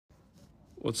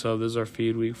What's up? This is our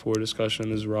feed week 4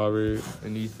 discussion. This is Robert.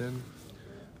 And Ethan.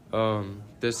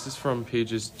 This is from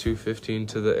pages 215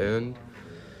 to the end.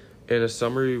 And a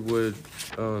summary would,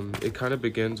 it kind of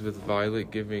begins with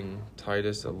Violet giving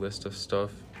Titus a list of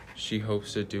stuff she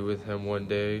hopes to do with him one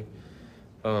day.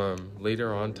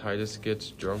 Later on, Titus gets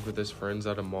drunk with his friends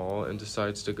at a mall and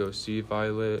decides to go see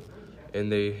Violet.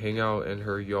 And they hang out in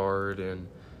her yard, and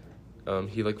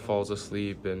he falls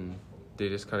asleep, and they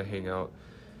just kind of hang out.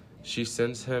 She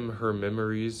sends him her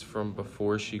memories from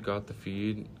before she got the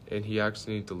feed, and he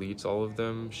accidentally deletes all of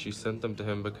them. She sent them to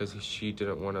him because she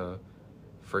didn't want to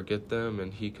forget them,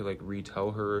 and he could retell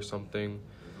her or something.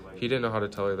 He didn't know how to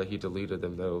tell her that he deleted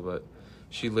them though, but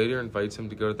she later invites him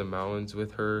to go to the mountains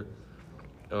with her.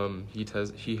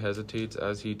 He hesitates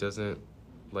as he doesn't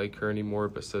like her anymore,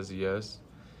 but says yes.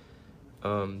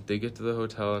 They get to the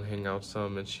hotel and hang out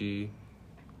some, and she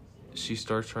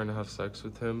starts trying to have sex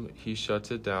with him. He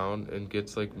shuts it down and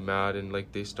gets mad, and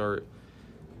they start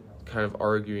kind of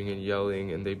arguing and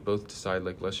yelling, and they both decide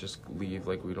let's just leave.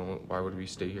 Why would we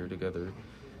stay here together?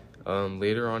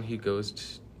 Later on, he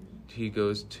goes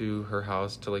to her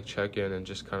house to check in and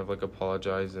just kind of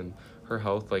apologize, and her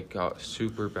health got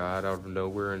super bad out of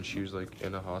nowhere, and she was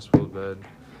in a hospital bed.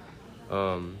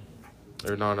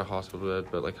 Or not in a hospital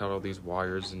bed, but had all these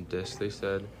wires and discs, they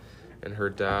said. And her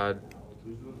dad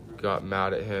got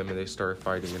mad at him, and they started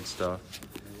fighting and stuff.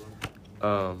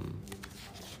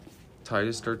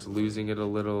 Titus starts losing it a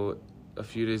little. A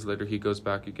few days later, he goes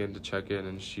back again to check in,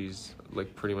 and she's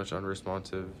pretty much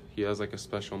unresponsive. He has a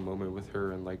special moment with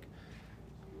her and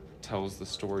tells the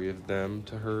story of them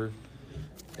to her,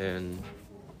 and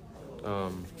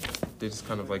they just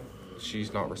kind of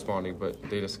she's not responding, but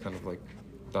they just kind of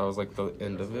that was the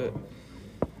end of it.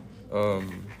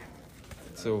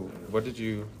 So what did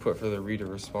you put for the reader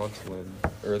response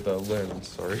lens,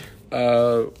 sorry?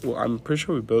 Well, I'm pretty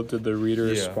sure we both did the reader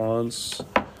response.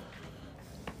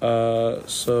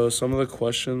 So some of the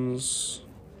questions,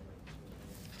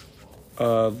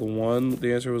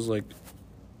 the answer was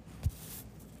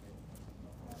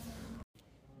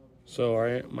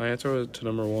my answer to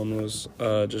number 1 was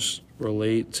just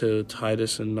relate to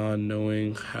Titus and not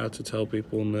knowing how to tell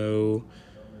people no,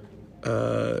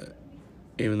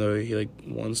 even though he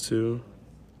wants to.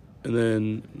 And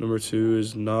then number 2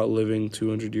 is not living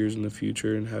 200 years in the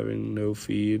future and having no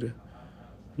feed.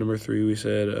 Number 3, we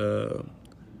said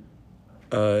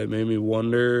it made me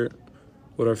wonder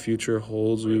what our future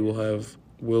holds.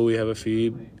 Will we have a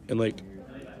feed? And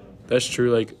that's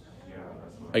true.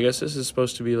 I guess this is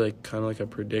supposed to be kind of a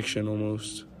prediction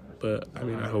almost, but I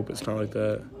mean I hope it's not like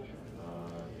that.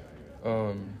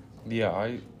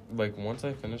 I once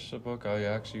I finished the book, I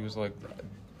actually was I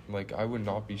would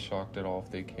not be shocked at all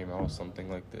if they came out with something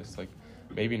like this.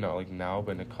 Maybe not now,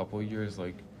 but in a couple of years,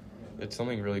 it's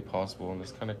something really possible, and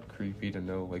it's kind of creepy to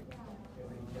know.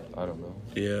 I don't know.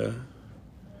 Yeah.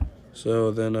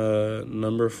 So then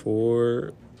number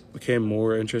 4, became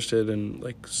more interested in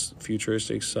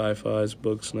futuristic sci-fi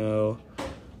books now,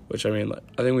 which I mean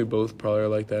I think we both probably are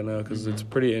like that now because it's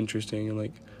pretty interesting,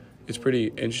 and it's pretty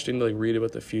interesting to read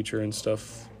about the future and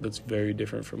stuff that's very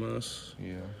different from us.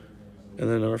 Yeah. And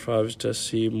then number 5 is to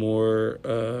see more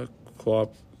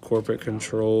corporate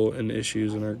control and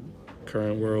issues in our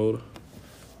current world.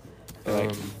 I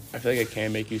feel it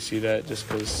can make you see that just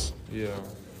because. Yeah.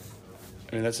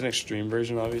 I mean that's an extreme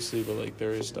version obviously, but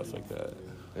there is stuff like that.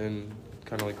 And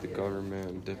kind of the government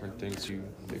and different things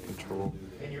they control.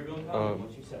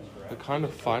 The kind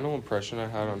of final impression I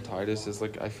had on Titus is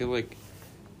I feel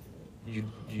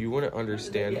you wouldn't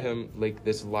understand him.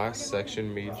 This last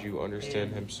section made you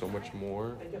understand him so much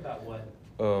more.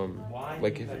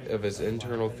 Of his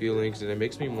internal feelings, and it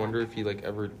makes me wonder if he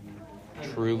ever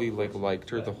truly liked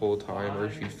her the whole time, or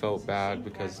if he felt bad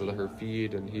because of her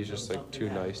feed, and he's just too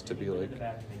nice to be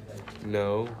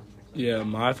no. Yeah,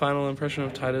 my final impression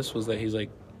of Titus was that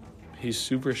he's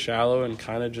super shallow and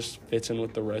kind of just fits in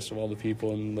with the rest of all the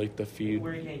people in the feed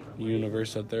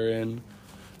universe that they're in,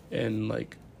 and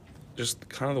just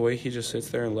kind of the way he just sits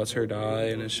there and lets her die,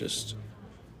 and it's just,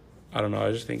 I don't know,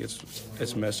 I just think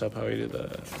it's messed up how he did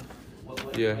that.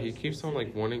 Yeah, he keeps on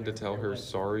wanting to tell her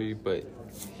sorry, but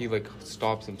he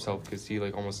stops himself because he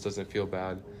almost doesn't feel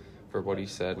bad for what he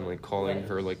said, and calling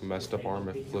her messed up arm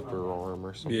a flipper arm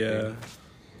or something. Yeah.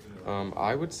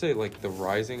 I would say the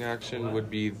rising action would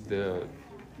be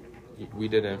we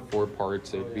did it in 4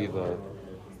 parts. It would be the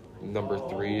number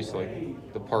 3, so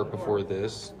the part before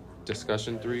this,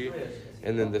 discussion 3,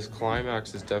 and then this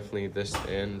climax is definitely this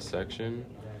end section.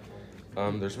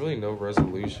 There's really no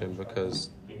resolution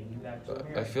because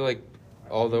I feel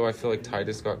although I feel like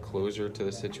Titus got closure to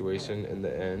the situation in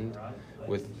the end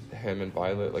with him and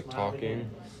Violet like talking,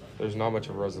 there's not much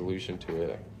of a resolution to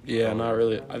it. Yeah, not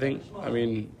really. I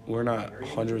mean, we're not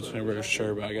 100%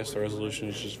 sure, but I guess the resolution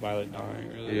is just Violet dying,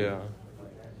 really. Yeah.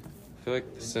 I feel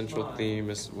like the central theme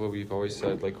is what we've always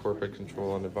said, like corporate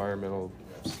control and environmental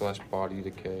 / body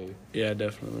decay. Yeah,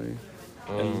 definitely.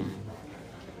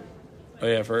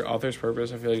 For author's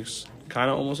purpose, I feel like it's kind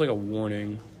of almost like a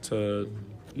warning to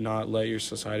not let your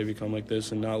society become like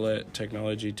this and not let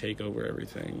technology take over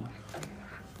everything.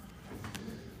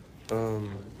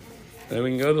 Then we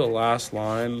can go to the last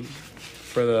line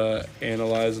for the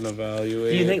analyze and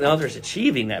evaluate. Do you think the author's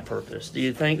achieving that purpose? Do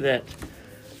you think that...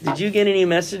 Did you get any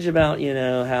message about,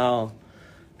 how...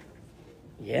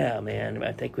 Yeah, man,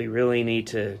 I think we really need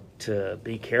to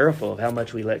be careful of how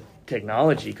much we let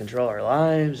technology control our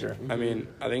lives? Or I mean,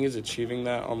 I think he's achieving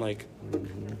that on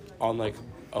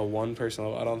a one person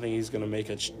level. I don't think he's going to make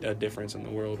a difference in the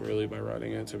world, really, by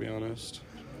writing it, to be honest.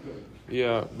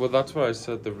 Yeah, well, that's why I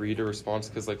said the reader response,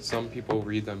 because, like, some people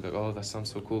read them and be like, oh, that sounds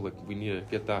so cool, like, we need to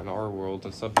get that in our world,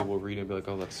 and some people read it and be like,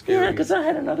 oh, that's scary. Yeah, because I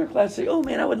had another class say, oh,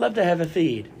 man, I would love to have a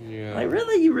feed. Yeah. Like,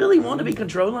 really? You really want to be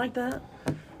controlled like that?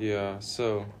 Yeah,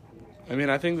 so... I mean,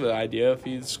 I think the idea of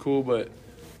feed's cool, but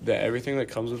everything that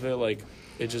comes with it, like,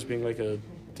 it just being, like, a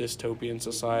dystopian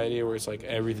society where it's, like,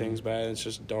 everything's bad, and it's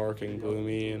just dark and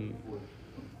gloomy, and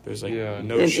there's, like,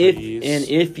 no trees.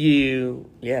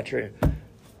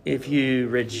 If you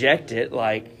reject it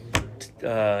like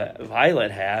Violet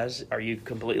has, are you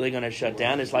completely going to shut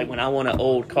down? It's like when I want an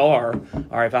old car,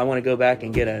 or if I want to go back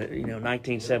and get a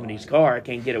 1970s car, I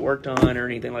can't get it worked on or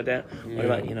anything like that. What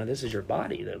about this is your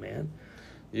body though, man?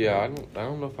 Yeah, I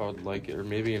don't know if I would like it, or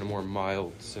maybe in a more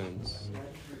mild sense.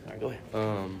 All right, go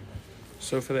ahead.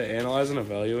 So for the analyze and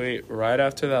evaluate, right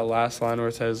after that last line where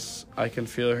it says, I can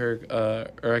feel her,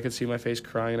 or I can see my face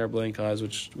crying in her blank eyes,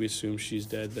 which we assume she's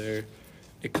dead there.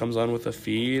 It comes on with a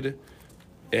feed,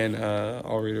 and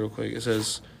I'll read it real quick. It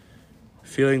says,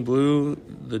 feeling blue,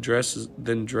 dress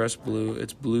blue.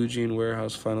 It's Blue Jean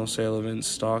Warehouse final sale event.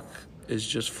 Stock is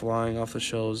just flying off the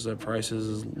shelves at prices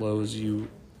as low as you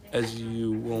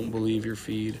won't believe your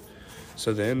feed.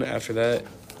 So then after that,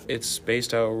 it's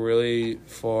spaced out really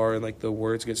far, and like the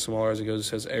words get smaller as it goes. It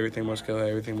says everything must go,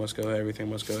 everything must go, everything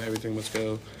must go, everything must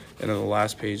go. And on the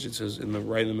last page, it says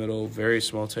right in the middle, very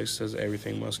small text, says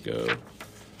everything must go.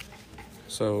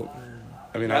 So,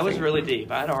 I mean, that was really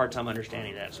deep. I had a hard time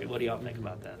understanding that. So, what do y'all think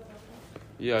about that?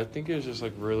 Yeah, I think it was just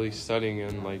like really setting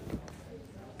in, like,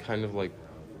 kind of like,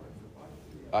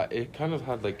 it kind of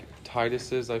had like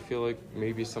Titus's, I feel like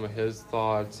maybe some of his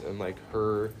thoughts, and like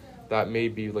her, that may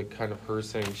be like kind of her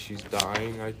saying she's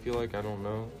dying. I feel like, I don't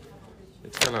know.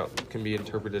 It's kind of can be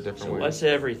interpreted different ways. So, what's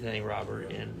everything,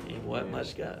 Robert, and what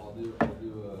must go?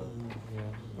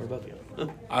 Or both of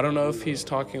you? I don't know if he's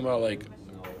talking about like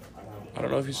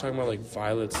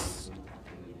Violet's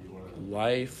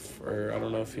life, or I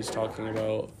don't know if he's talking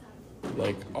about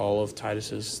like all of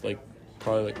Titus's like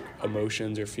probably like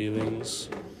emotions or feelings,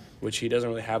 which he doesn't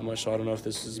really have much. So I don't know if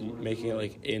this is making it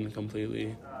like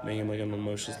incompletely, making him like an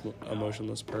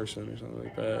emotionless person or something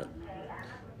like that.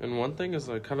 And one thing is,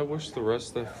 I kind of wish the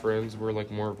rest of the friends were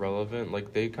like more relevant.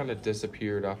 Like they kind of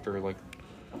disappeared after like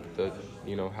the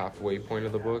halfway point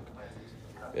of the book.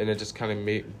 And it just kind of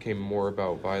became more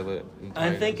about Violet and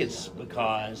Titus. I think it's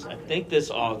because I think this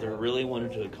author really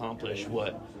wanted to accomplish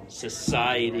what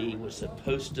society is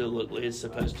supposed to look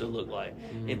like.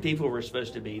 Mm-hmm. And people were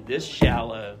supposed to be this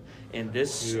shallow and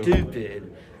this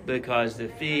stupid because the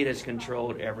feed has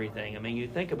controlled everything. I mean, you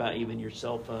think about even your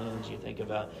cell phones. You think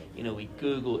about, we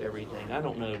Google everything. I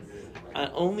don't know.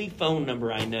 Only phone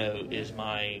number I know is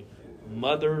my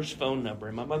mother's phone number,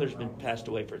 and my mother's been passed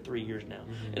away for 3 years now,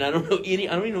 and I don't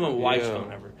even know my wife's phone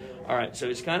number. All right, so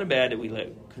it's kind of bad that we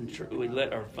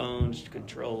let our phones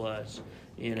control us.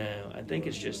 I think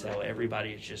it's just how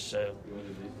everybody is just so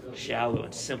shallow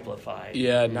and simplified.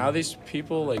 Yeah, now these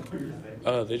people they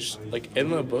just like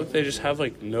in the book they just have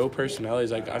like no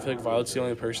personalities. Like I feel like Violet's the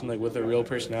only person like with a real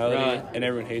personality, right. And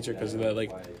everyone hates her because of that.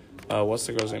 Like, what's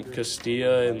the girl's name?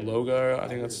 Castilla and Logar, I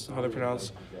think that's how they're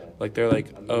pronounced. Like, they're like,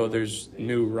 oh, there's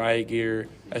new riot gear.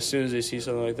 As soon as they see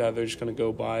something like that, they're just going to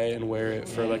go buy it and wear it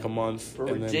for, like, a month. For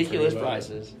ridiculous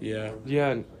prices. Yeah.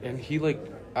 Yeah, and he, like,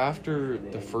 after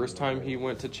the first time he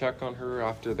went to check on her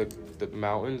after the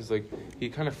mountains, like, he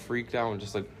kind of freaked out and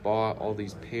just, like, bought all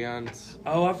these pants.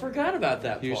 Oh, I forgot about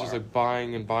that He was just, like,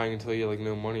 buying and buying until he had, like,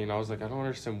 no money. And I was like, I don't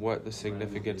understand what the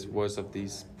significance was of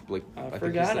these, like, I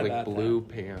think he said, like, blue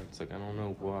pants. Like, I don't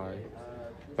know why.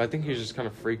 But I think he was just kind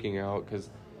of freaking out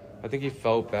because I think he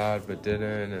felt bad but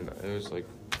didn't, and it was like,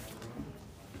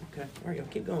 Okay, all right, y'all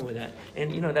keep going with that.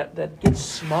 And that gets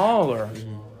smaller.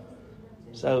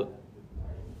 So,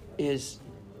 is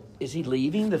he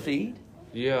leaving the feed?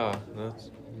 Yeah,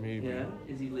 that's maybe. Yeah.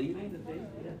 Is he leaving the feed?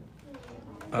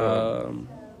 Yeah.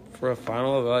 For a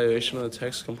final evaluation of the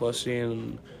text complexity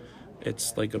and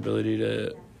its like ability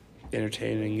to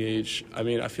entertain and engage, I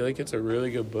mean, I feel like it's a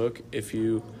really good book.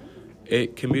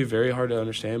 It can be very hard to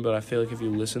understand, but I feel like if you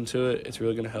listen to it, it's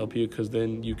really going to help you, because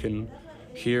then you can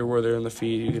hear where they're in the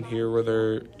feed, you can hear where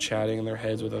they're chatting in their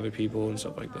heads with other people and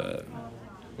stuff like that.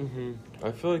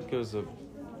 I feel like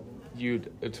you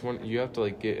have to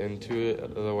like get into it,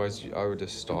 otherwise I would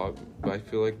just stop. But I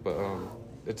feel like,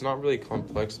 it's not really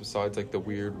complex besides like the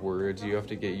weird words you have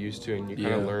to get used to, and you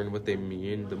kind of learn what they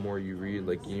mean the more you read,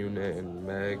 like unit and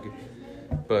meg.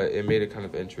 But it made it kind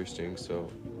of interesting,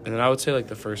 so. And then I would say like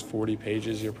the first 40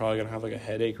 pages, you're probably going to have like a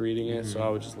headache reading it, so I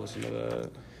would just listen to that.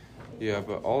 Yeah,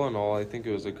 but all in all, I think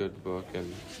it was a good book,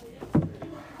 and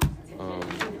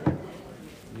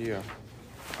yeah.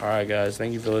 All right, guys,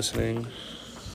 thank you for listening.